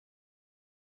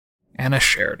Anna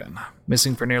Sheridan,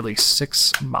 missing for nearly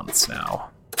 6 months now.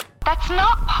 That's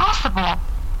not possible.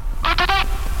 Or did I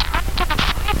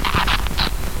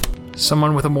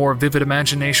Someone with a more vivid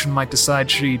imagination might decide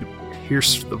she'd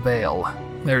pierced the veil.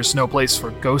 There's no place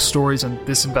for ghost stories in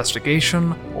this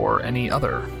investigation or any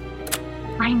other.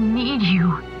 I need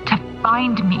you to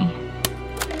find me.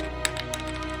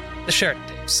 The Sheridan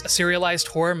Tapes, a serialized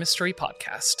horror mystery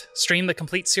podcast. Stream the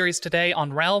complete series today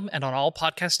on Realm and on all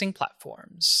podcasting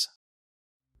platforms.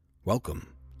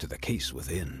 Welcome to The Case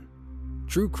Within.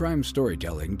 True crime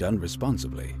storytelling done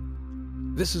responsibly.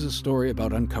 This is a story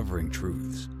about uncovering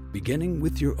truths, beginning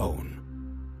with your own.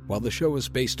 While the show is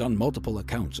based on multiple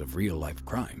accounts of real-life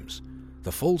crimes,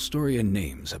 the full story and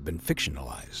names have been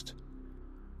fictionalized.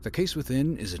 The Case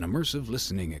Within is an immersive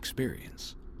listening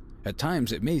experience. At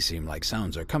times, it may seem like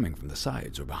sounds are coming from the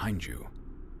sides or behind you.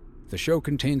 The show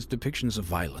contains depictions of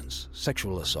violence,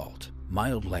 sexual assault,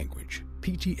 mild language,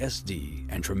 PTSD,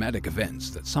 and traumatic events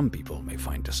that some people may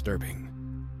find disturbing.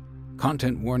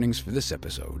 Content warnings for this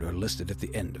episode are listed at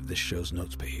the end of this show's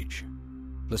notes page.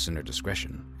 Listener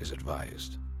discretion is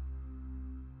advised.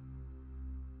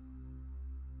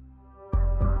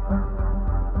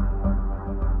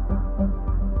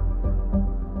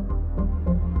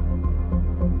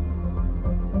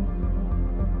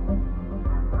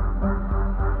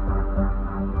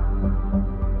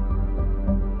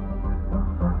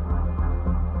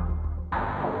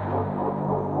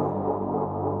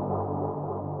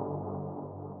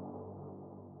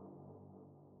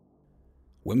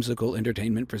 Whimsical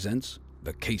Entertainment presents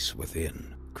The Case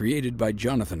Within, created by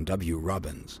Jonathan W.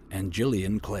 Robbins and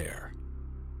Gillian Clare.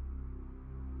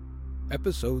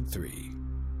 Episode 3,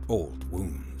 Old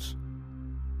Wounds.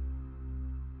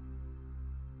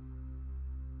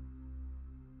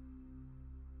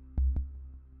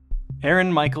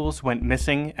 Erin Michaels went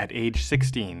missing at age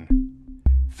 16.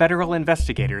 Federal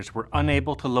investigators were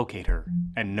unable to locate her,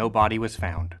 and no body was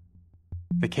found.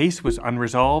 The case was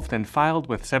unresolved and filed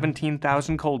with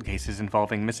 17,000 cold cases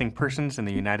involving missing persons in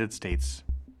the United States.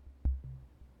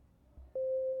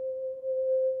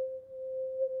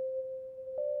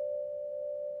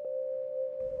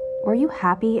 Were you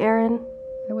happy, Erin?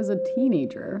 I was a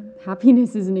teenager.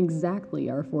 Happiness isn't exactly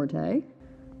our forte.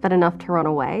 But enough to run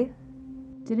away?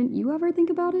 Didn't you ever think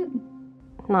about it?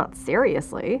 Not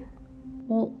seriously.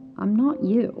 Well, I'm not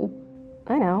you.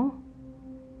 I know.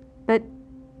 But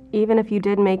even if you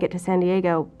did make it to San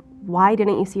Diego, why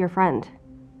didn't you see your friend?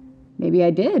 Maybe I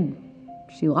did.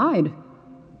 She lied.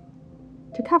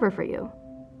 To cover for you.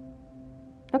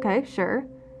 Okay, sure.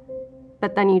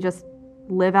 But then you just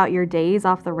live out your days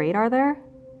off the radar there?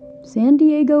 San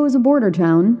Diego is a border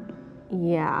town.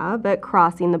 Yeah, but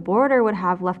crossing the border would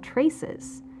have left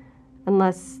traces.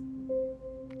 Unless...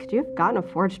 Could you have gotten a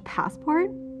forged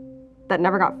passport that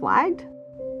never got flagged?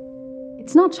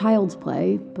 It's not child's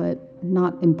play, but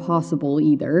not impossible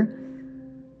either.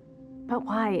 But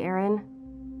why, Erin?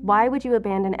 Why would you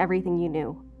abandon everything you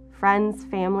knew? Friends,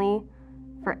 family,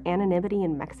 for anonymity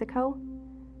in Mexico?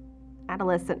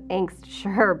 Adolescent angst,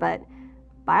 sure, but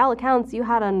by all accounts, you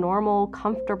had a normal,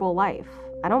 comfortable life.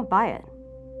 I don't buy it.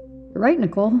 You're right,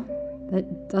 Nicole.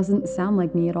 That doesn't sound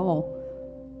like me at all.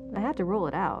 I had to rule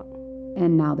it out.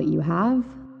 And now that you have...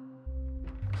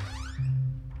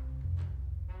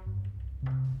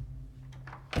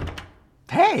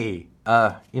 Hey!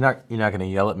 You're not gonna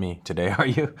yell at me today, are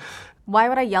you? Why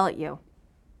would I yell at you?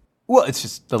 Well, it's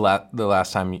just the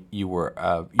last time you were,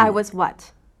 I was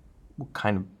what?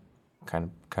 Kind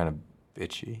of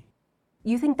bitchy.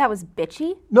 You think that was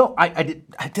bitchy? No, I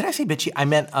did I say bitchy? I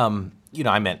meant,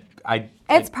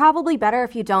 It's probably better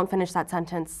if you don't finish that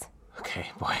sentence. Okay,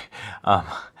 boy.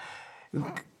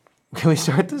 Can we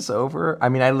start this over? I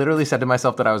mean, I literally said to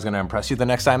myself that I was going to impress you the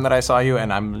next time that I saw you,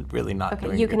 and I'm really not doing it.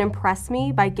 Okay, you can impress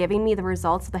me by giving me the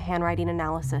results of the handwriting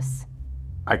analysis.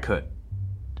 I could.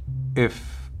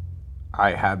 If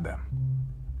I had them.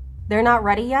 They're not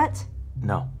ready yet?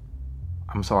 No.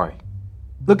 I'm sorry.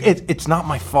 Look, it's not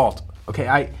my fault,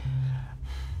 okay?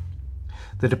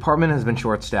 The department has been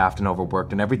short-staffed and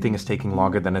overworked, and everything is taking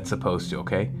longer than it's supposed to,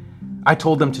 okay? I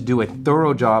told them to do a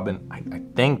thorough job, and I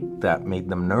think that made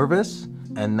them nervous,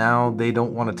 and now they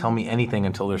don't want to tell me anything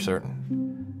until they're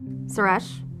certain.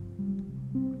 Suresh?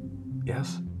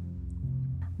 Yes?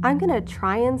 I'm gonna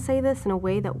try and say this in a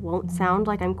way that won't sound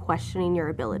like I'm questioning your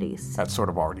abilities. That sort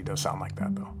of already does sound like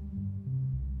that, though.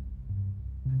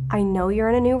 I know you're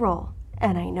in a new role,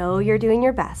 and I know you're doing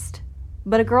your best,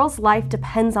 but a girl's life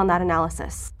depends on that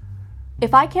analysis.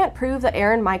 If I can't prove that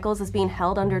Erin Michaels is being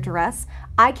held under duress,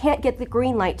 I can't get the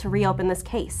green light to reopen this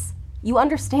case. You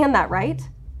understand that, right?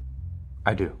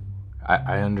 I do.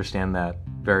 I understand that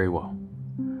very well.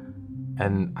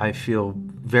 And I feel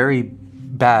very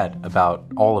bad about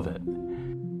all of it.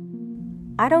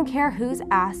 I don't care whose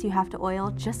ass you have to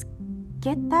oil, just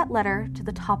get that letter to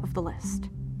the top of the list.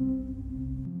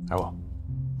 I will.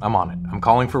 I'm on it. I'm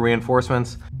calling for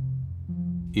reinforcements.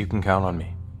 You can count on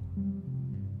me.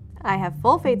 I have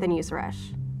full faith in you,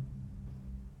 Suresh.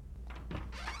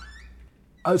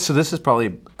 So this is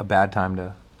probably a bad time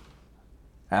to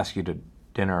ask you to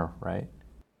dinner, right?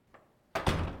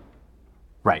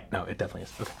 Right. No, it definitely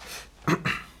is.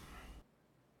 Okay.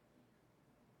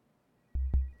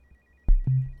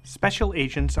 Special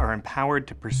agents are empowered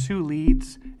to pursue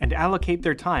leads and allocate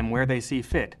their time where they see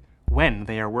fit when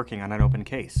they are working on an open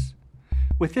case.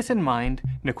 With this in mind,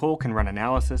 Nicole can run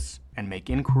analysis and make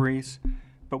inquiries,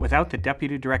 but without the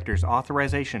deputy director's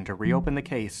authorization to reopen the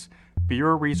case,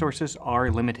 Bureau resources are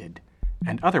limited,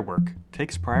 and other work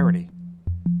takes priority.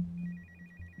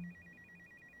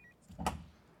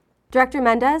 Director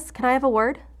Mendez, can I have a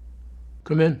word?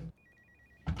 Come in.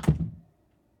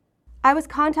 I was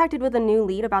contacted with a new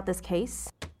lead about this case.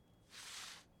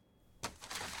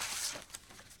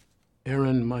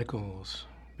 Aaron Michaels.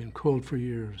 Been cold for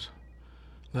years.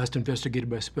 Last investigated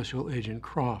by Special Agent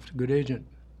Croft. Good agent.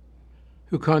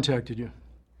 Who contacted you?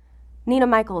 Nina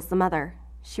Michaels, the mother.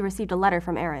 She received a letter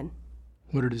from Aaron.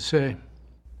 What did it say?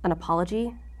 An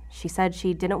apology. She said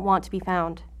she didn't want to be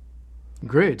found.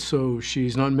 Great, so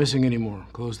she's not missing anymore.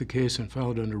 Close the case and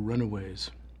file it under runaways.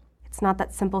 It's not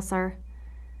that simple, sir.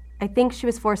 I think she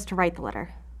was forced to write the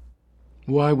letter.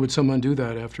 Why would someone do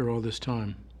that after all this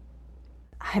time?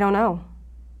 I don't know.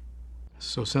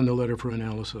 So send the letter for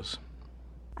analysis.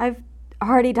 I've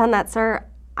already done that, sir.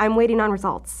 I'm waiting on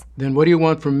results. Then what do you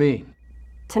want from me?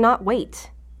 To not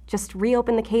wait. Just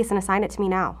reopen the case and assign it to me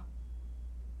now.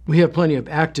 We have plenty of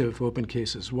active open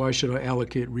cases. Why should I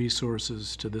allocate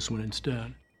resources to this one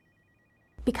instead?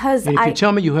 Because and if you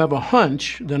tell me you have a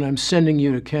hunch, then I'm sending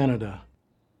you to Canada.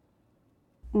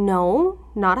 No,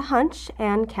 not a hunch.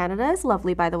 And Canada is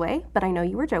lovely, by the way, but I know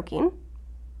you were joking.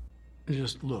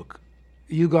 Just look.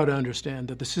 You got to understand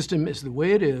that the system is the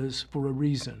way it is for a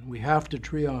reason. We have to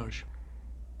triage.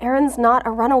 Aaron's not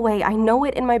a runaway. I know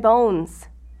it in my bones.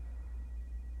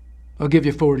 I'll give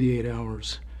you 48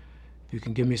 hours. If you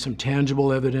can give me some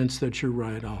tangible evidence that you're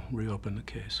right, I'll reopen the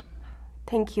case.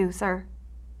 Thank you, sir.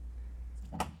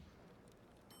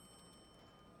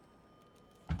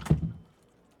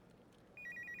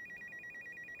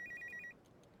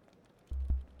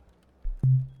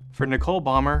 For Nicole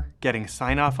Baumer, getting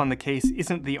sign-off on the case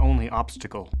isn't the only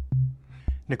obstacle.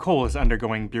 Nicole is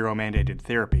undergoing Bureau-mandated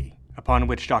therapy, upon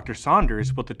which Dr.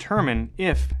 Saunders will determine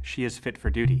if she is fit for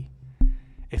duty.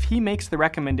 If he makes the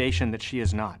recommendation that she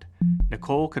is not,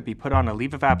 Nicole could be put on a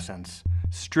leave of absence,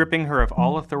 stripping her of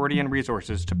all authority and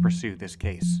resources to pursue this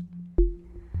case.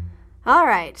 All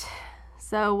right.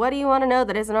 So what do you want to know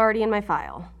that isn't already in my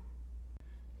file?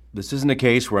 This isn't a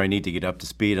case where I need to get up to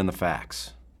speed on the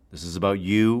facts. This is about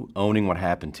you owning what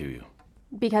happened to you.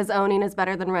 Because owning is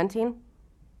better than renting?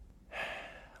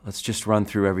 Let's just run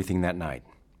through everything that night.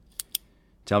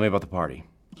 Tell me about the party.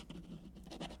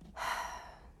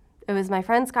 It was my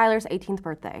friend Skylar's 18th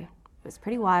birthday. It was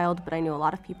pretty wild, but I knew a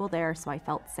lot of people there, so I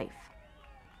felt safe.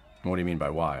 What do you mean by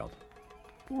wild?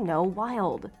 You know,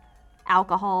 wild.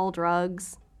 Alcohol,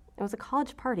 drugs. It was a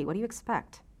college party. What do you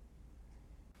expect?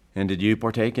 And did you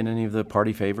partake in any of the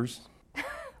party favors?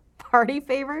 Party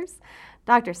favors?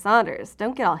 Dr. Saunders,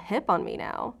 don't get all hip on me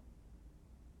now.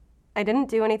 I didn't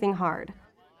do anything hard.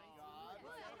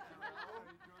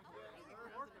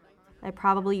 I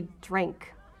probably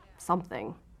drank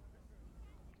something.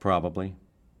 Probably.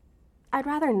 I'd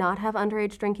rather not have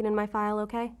underage drinking in my file,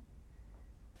 okay?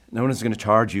 No one is going to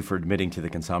charge you for admitting to the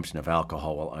consumption of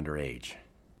alcohol while underage.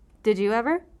 Did you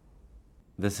ever?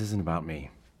 This isn't about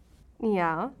me.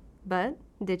 Yeah, but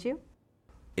did you?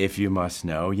 If you must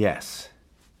know, yes.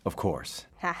 Of course.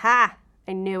 Ha-ha!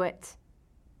 I knew it.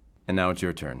 And now it's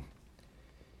your turn.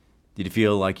 Did you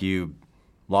feel like you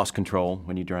lost control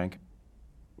when you drank?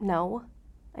 No.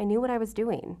 I knew what I was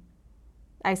doing.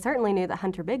 I certainly knew that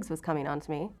Hunter Biggs was coming on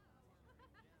to me.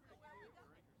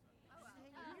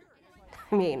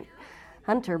 I mean,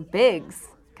 Hunter Biggs.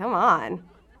 Come on.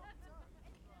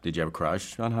 Did you have a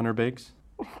crush on Hunter Biggs?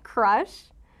 Crush?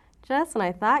 Just when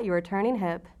I thought you were turning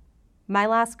hip. My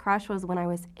last crush was when I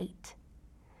was 8.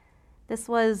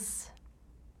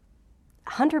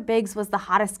 Hunter Biggs was the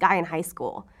hottest guy in high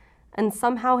school, and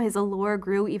somehow his allure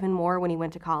grew even more when he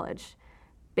went to college.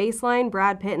 Baseline,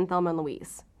 Brad Pitt, and Thelma and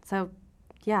Louise. So,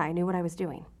 yeah, I knew what I was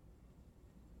doing.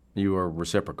 You were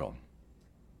reciprocal.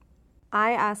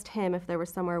 I asked him if there was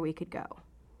somewhere we could go.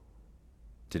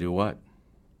 To do what?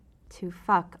 To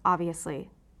fuck,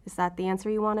 obviously. Is that the answer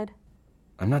you wanted?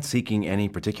 I'm not seeking any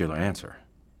particular answer.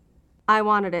 I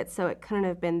wanted it, so it couldn't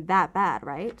have been that bad,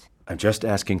 right? I'm just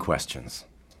asking questions.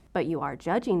 But you are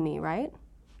judging me, right?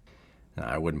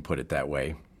 I wouldn't put it that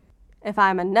way. If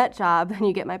I'm a nut job, then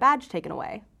you get my badge taken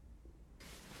away.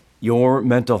 Your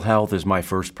mental health is my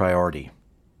first priority.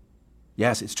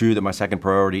 Yes, it's true that my second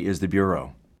priority is the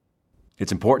Bureau.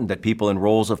 It's important that people in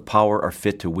roles of power are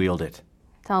fit to wield it.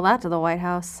 Tell that to the White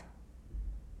House.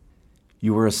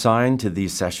 You were assigned to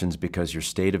these sessions because your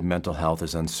state of mental health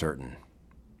is uncertain.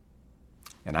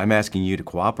 And I'm asking you to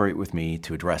cooperate with me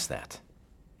to address that.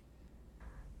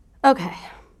 Okay.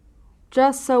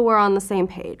 Just so we're on the same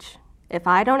page. If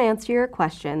I don't answer your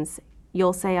questions,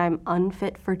 you'll say I'm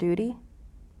unfit for duty?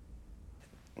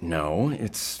 No,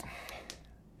 it's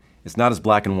not as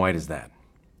black and white as that.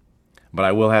 But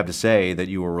I will have to say that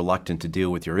you were reluctant to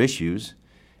deal with your issues,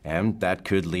 and that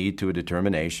could lead to a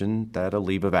determination that a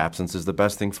leave of absence is the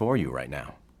best thing for you right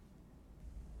now.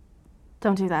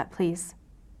 Don't do that, please.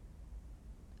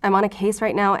 I'm on a case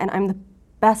right now, and I'm the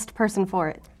best person for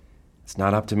it. It's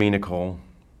not up to me, Nicole.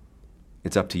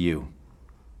 It's up to you.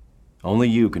 Only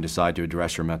you can decide to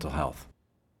address your mental health.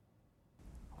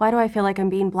 Why do I feel like I'm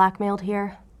being blackmailed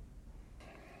here?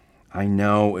 I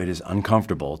know it is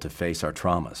uncomfortable to face our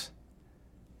traumas,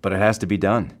 but it has to be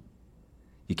done.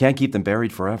 You can't keep them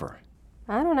buried forever.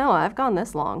 I don't know, I've gone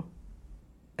this long.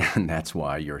 And that's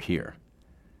why you're here.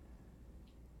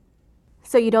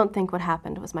 So you don't think what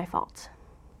happened was my fault?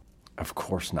 Of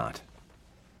course not.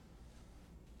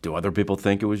 Do other people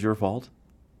think it was your fault?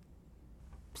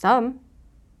 Some.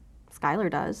 Skylar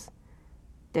does.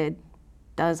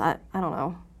 Does, I don't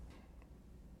know.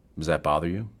 Does that bother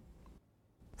you?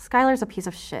 Skylar's a piece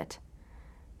of shit.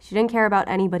 She didn't care about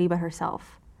anybody but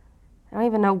herself. I don't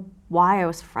even know why I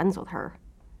was friends with her.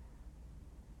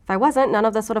 If I wasn't, none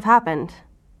of this would have happened.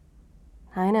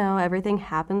 I know, everything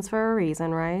happens for a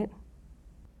reason, right?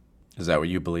 Is that what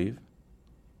you believe?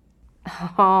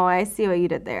 Oh, I see what you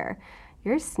did there.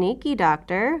 You're sneaky,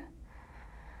 Doctor.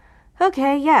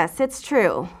 Okay, yes, it's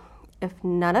true. If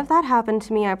none of that happened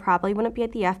to me, I probably wouldn't be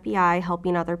at the FBI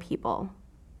helping other people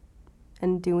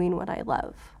and doing what I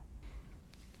love.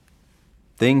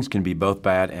 Things can be both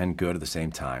bad and good at the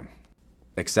same time.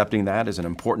 Accepting that is an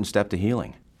important step to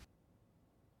healing.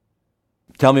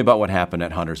 Tell me about what happened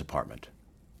at Hunter's apartment.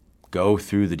 Go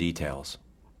through the details.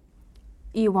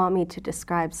 You want me to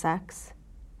describe sex?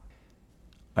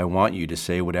 I want you to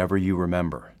say whatever you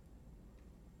remember.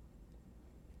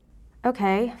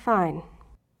 Okay, fine.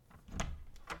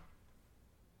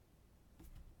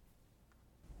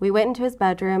 We went into his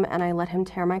bedroom and I let him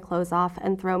tear my clothes off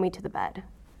and throw me to the bed.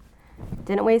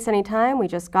 Didn't waste any time, we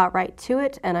just got right to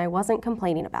it and I wasn't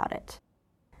complaining about it.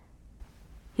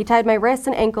 He tied my wrists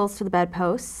and ankles to the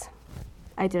bedposts.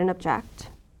 I didn't object.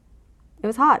 It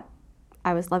was hot.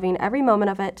 I was loving every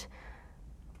moment of it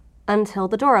until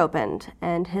the door opened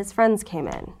and his friends came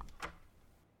in.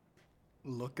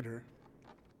 Look at her.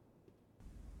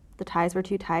 The ties were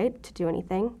too tight to do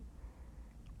anything.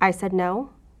 I said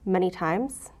no many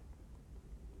times,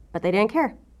 but they didn't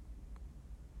care.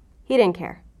 He didn't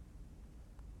care.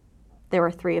 There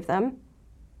were 3 of them,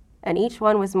 and each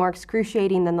one was more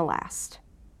excruciating than the last.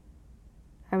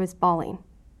 I was bawling,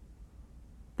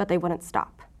 but they wouldn't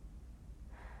stop.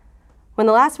 When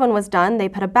the last one was done, they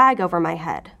put a bag over my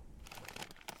head.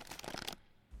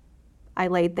 I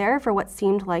laid there for what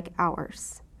seemed like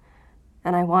hours,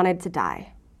 and I wanted to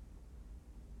die.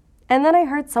 And then I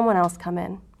heard someone else come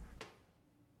in.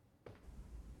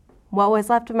 What was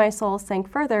left of my soul sank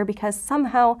further because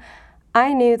somehow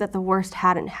I knew that the worst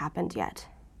hadn't happened yet.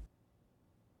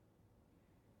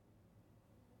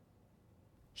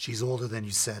 She's older than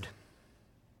you said.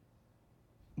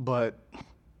 But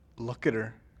look at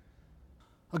her.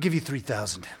 I'll give you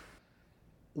 3,000.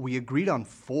 We agreed on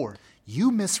 4. You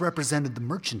misrepresented the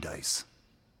merchandise.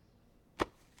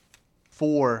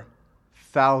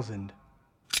 4,000.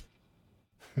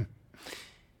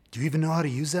 Do you even know how to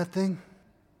use that thing?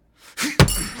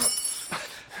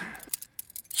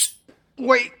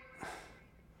 Wait.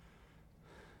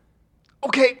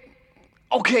 Okay.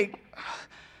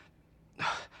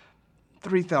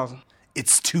 3,000.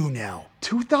 It's 2 now.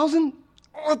 2,000?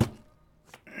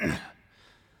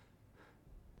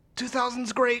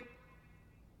 2,000's great.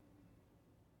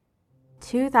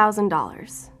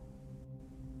 $2,000.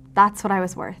 That's what I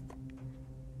was worth.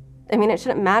 I mean, it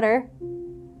shouldn't matter.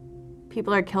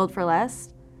 People are killed for less.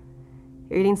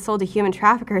 You're getting sold to human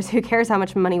traffickers. Who cares how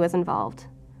much money was involved?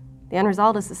 The end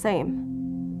result is the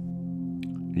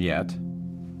same. Yet?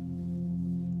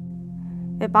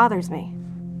 It bothers me.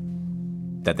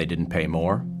 That they didn't pay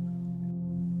more?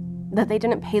 That they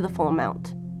didn't pay the full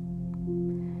amount.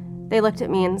 They looked at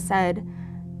me and said,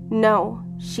 "No,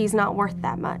 she's not worth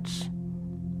that much."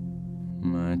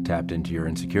 I tapped into your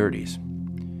insecurities.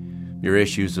 Your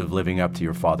issues of living up to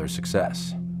your father's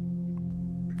success.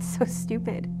 So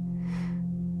stupid.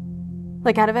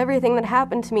 Like, out of everything that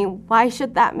happened to me, why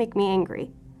should that make me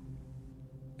angry?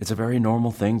 It's a very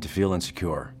normal thing to feel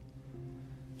insecure.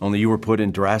 Only you were put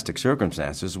in drastic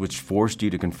circumstances which forced you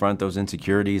to confront those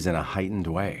insecurities in a heightened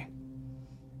way.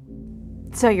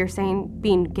 So you're saying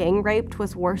being gang raped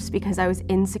was worse because I was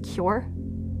insecure?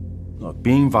 Look,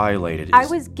 being violated is... I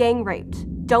was gang raped.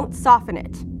 Don't soften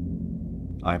it.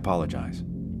 I apologize.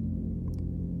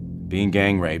 Being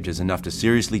gang raped is enough to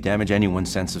seriously damage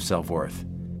anyone's sense of self-worth.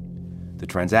 The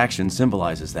transaction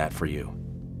symbolizes that for you.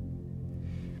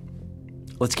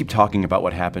 Let's keep talking about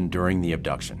what happened during the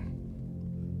abduction.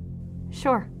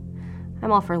 Sure.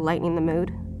 I'm all for lightening the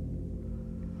mood.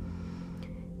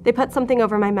 They put something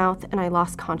over my mouth and I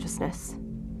lost consciousness.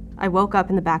 I woke up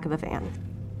in the back of a van.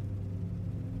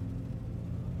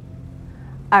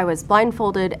 I was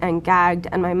blindfolded and gagged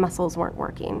and my muscles weren't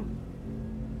working.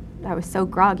 I was so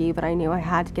groggy, but I knew I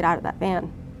had to get out of that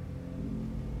van.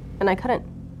 And I couldn't.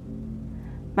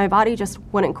 My body just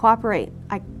wouldn't cooperate.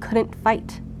 I couldn't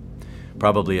fight.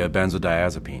 Probably a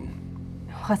benzodiazepine.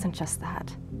 It wasn't just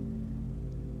that.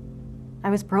 I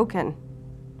was broken.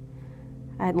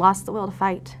 I had lost the will to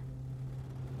fight.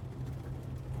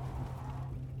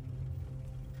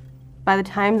 By the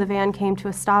time the van came to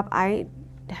a stop, I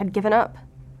had given up.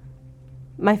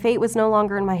 My fate was no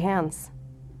longer in my hands.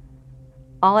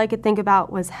 All I could think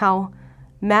about was how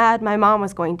mad my mom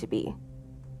was going to be.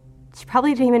 She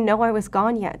probably didn't even know I was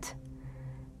gone yet.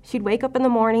 She'd wake up in the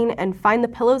morning and find the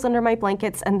pillows under my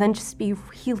blankets and then just be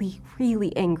really,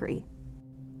 really angry.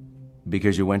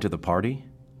 Because you went to the party?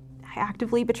 I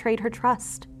actively betrayed her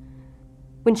trust.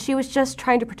 When she was just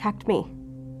trying to protect me.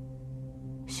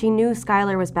 She knew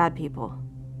Skylar was bad people.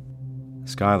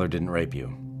 Skylar didn't rape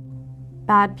you.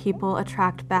 Bad people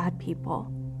attract bad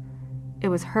people. It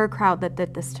was her crowd that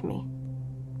did this to me.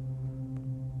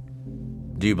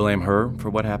 Do you blame her for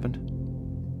what happened?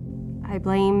 I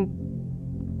blame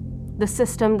the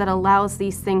system that allows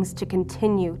these things to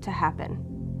continue to happen.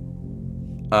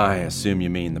 I assume you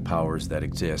mean the powers that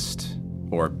exist,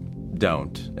 or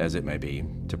don't, as it may be,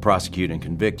 to prosecute and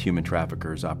convict human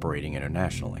traffickers operating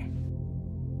internationally.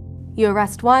 You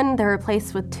arrest one, they're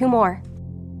replaced with two more.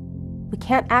 We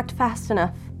can't act fast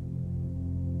enough.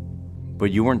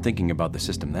 But you weren't thinking about the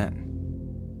system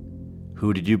then.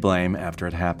 Who did you blame after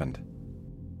it happened?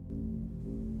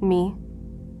 Me.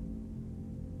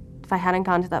 If I hadn't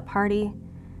gone to that party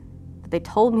that they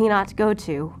told me not to go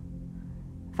to,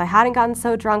 if I hadn't gotten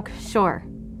so drunk, sure.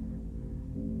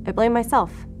 I blame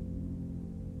myself.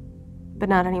 But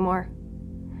not anymore.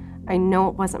 I know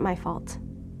it wasn't my fault.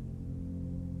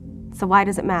 So why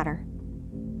does it matter?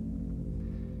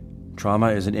 Trauma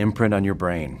is an imprint on your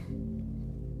brain.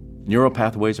 Neural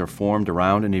pathways are formed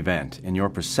around an event, and your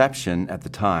perception at the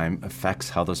time affects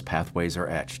how those pathways are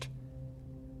etched.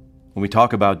 When we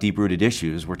talk about deep-rooted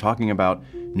issues, we're talking about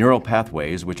neural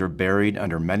pathways which are buried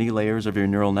under many layers of your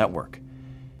neural network.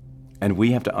 And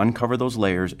we have to uncover those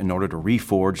layers in order to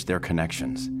reforge their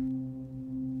connections.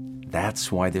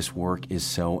 That's why this work is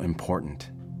so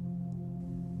important.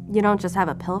 You don't just have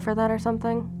a pill for that or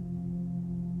something?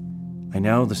 I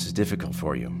know this is difficult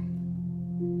for you.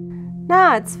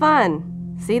 Nah, it's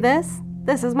fun. See this?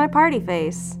 This is my party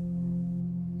face.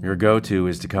 Your go-to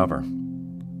is to cover.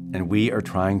 And we are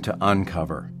trying to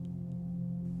uncover.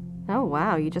 Oh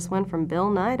wow, you just went from Bill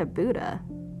Nye to Buddha.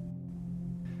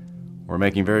 We're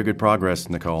making very good progress,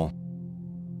 Nicole.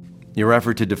 Your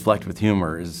effort to deflect with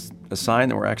humor is a sign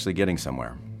that we're actually getting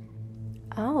somewhere.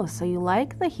 Oh, so you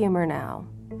like the humor now.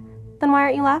 Then why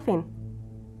aren't you laughing?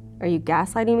 Are you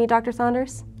gaslighting me, Dr.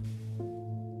 Saunders?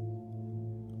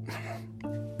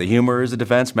 The humor is a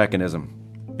defense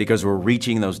mechanism, because we're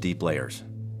reaching those deep layers.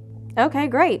 Okay,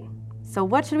 great. So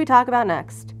what should we talk about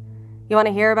next? You want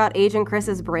to hear about Agent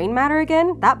Chris's brain matter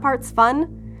again? That part's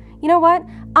fun. You know what?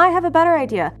 I have a better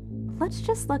idea. Let's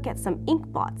just look at some ink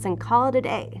blots and call it a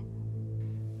day.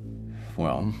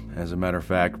 Well, as a matter of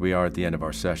fact, we are at the end of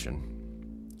our session.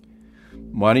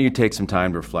 Why don't you take some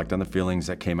time to reflect on the feelings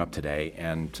that came up today,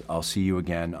 and I'll see you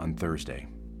again on Thursday.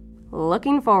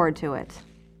 Looking forward to it.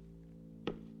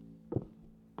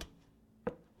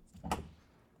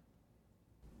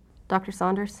 Dr.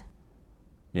 Saunders?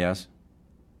 Yes?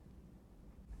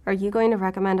 Are you going to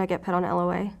recommend I get put on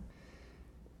LOA?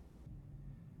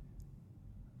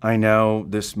 I know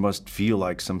this must feel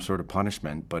like some sort of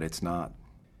punishment, but it's not.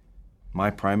 My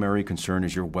primary concern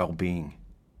is your well-being.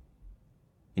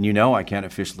 And you know I can't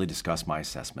officially discuss my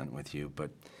assessment with you,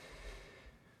 but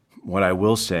what I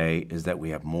will say is that we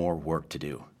have more work to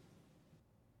do.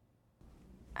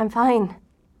 I'm fine.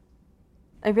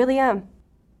 I really am.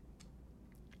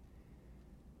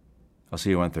 I'll see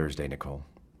you on Thursday, Nicole.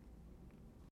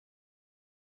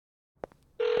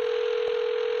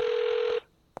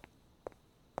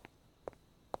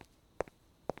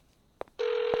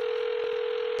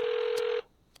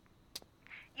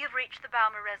 You've reached the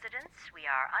Balmer residence. We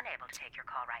are unable to take your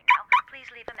call right now. Please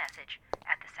leave a message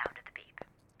at the sound of the beep.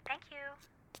 Thank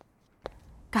you.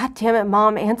 God damn it,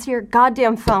 Mom. Answer your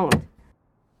goddamn phone.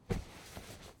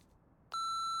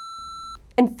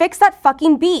 And fix that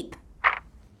fucking beep.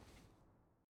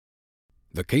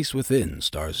 The Case Within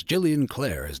stars Gillian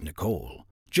Clare as Nicole,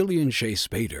 Gillian Shea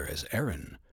Spader as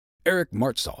Erin, Eric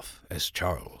Martsolf as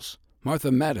Charles,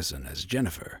 Martha Madison as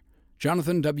Jennifer,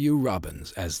 Jonathan W.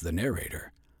 Robbins as the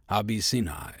narrator, Abhi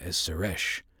Sinha as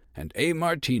Suresh, and A.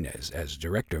 Martinez as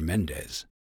Director Mendez,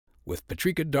 with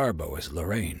Patrika Darbo as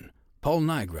Lorraine, Paul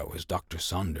Nigro as Dr.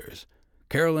 Saunders,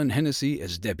 Carolyn Hennessy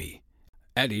as Debbie,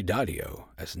 Addie Dadio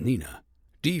as Nina,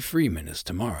 Dee Freeman as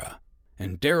Tamara,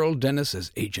 and Daryl Dennis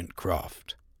as Agent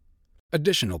Croft.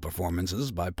 Additional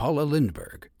performances by Paula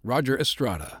Lindberg, Roger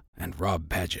Estrada, and Rob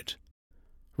Paget.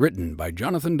 Written by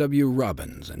Jonathan W.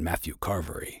 Robbins and Matthew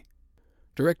Carvery.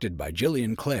 Directed by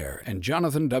Gillian Clare and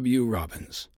Jonathan W.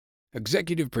 Robbins.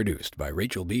 Executive produced by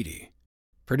Rachel Beatty.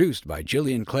 Produced by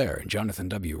Gillian Clare and Jonathan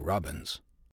W. Robbins.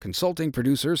 Consulting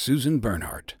producer Susan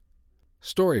Bernhardt.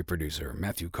 Story producer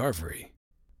Matthew Carvery.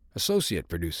 Associate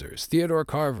producers Theodore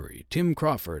Carvery, Tim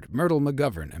Crawford, Myrtle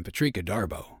McGovern, and Patrika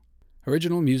Darbo.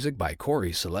 Original music by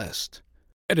Corey Celeste.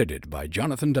 Edited by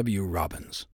Jonathan W.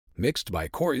 Robbins. Mixed by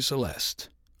Corey Celeste.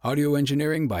 Audio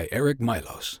engineering by Eric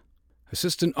Milos.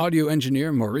 Assistant audio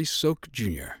engineer Maurice Soak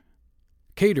Jr.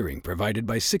 Catering provided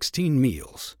by 16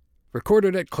 Meals.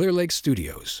 Recorded at Clear Lake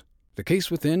Studios. The Case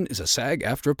Within is a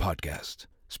SAG-AFTRA podcast.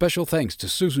 Special thanks to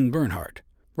Susan Bernhardt,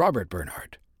 Robert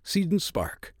Bernhardt, Seaton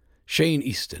Spark, Shane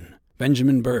Easton,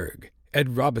 Benjamin Berg,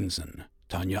 Ed Robinson,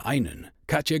 Tanya Einen,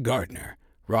 Katya Gardner,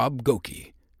 Rob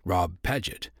Goki, Rob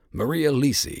Paget, Maria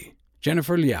Lisi,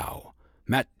 Jennifer Liao,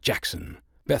 Matt Jackson,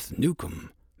 Beth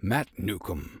Newcomb, Matt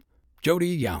Newcomb, Jody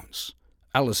Younce,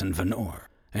 Allison Vanor,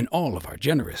 and all of our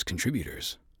generous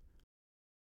contributors.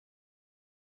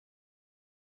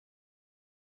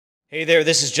 Hey there,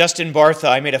 this is Justin Bartha.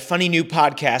 I made a funny new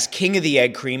podcast, King of the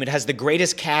Egg Cream. It has the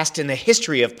greatest cast in the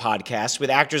history of podcasts with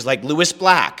actors like Louis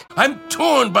Black. I'm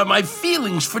torn by my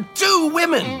feelings for two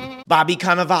women. Bobby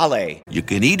Cannavale. You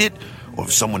can eat it, or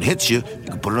if someone hits you, you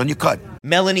can put it on your cut.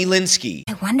 Melanie Linsky.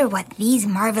 I wonder what these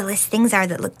marvelous things are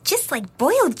that look just like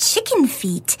boiled chicken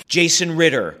feet. Jason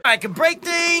Ritter. I can break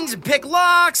things and pick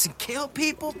locks and kill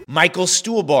people. Michael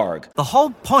Stuhlbarg. The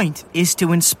whole point is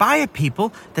to inspire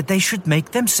people that they should make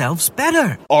themselves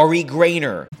better. Ari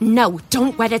Grainer. No,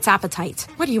 don't whet its appetite.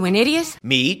 What are you, an idiot?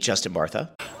 Me, Justin Bartha.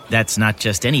 That's not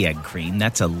just any egg cream,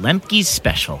 that's a Lemke's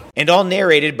special. And all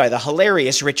narrated by the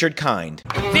hilarious Richard Kind.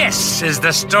 This is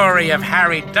the story of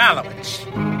Harry Dalowitz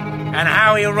and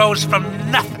how he rose from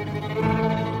nothing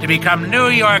to become New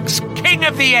York's King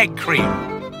of the Egg Cream.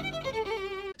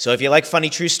 So if you like funny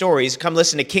true stories, come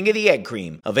listen to King of the Egg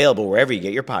Cream, available wherever you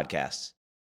get your podcasts.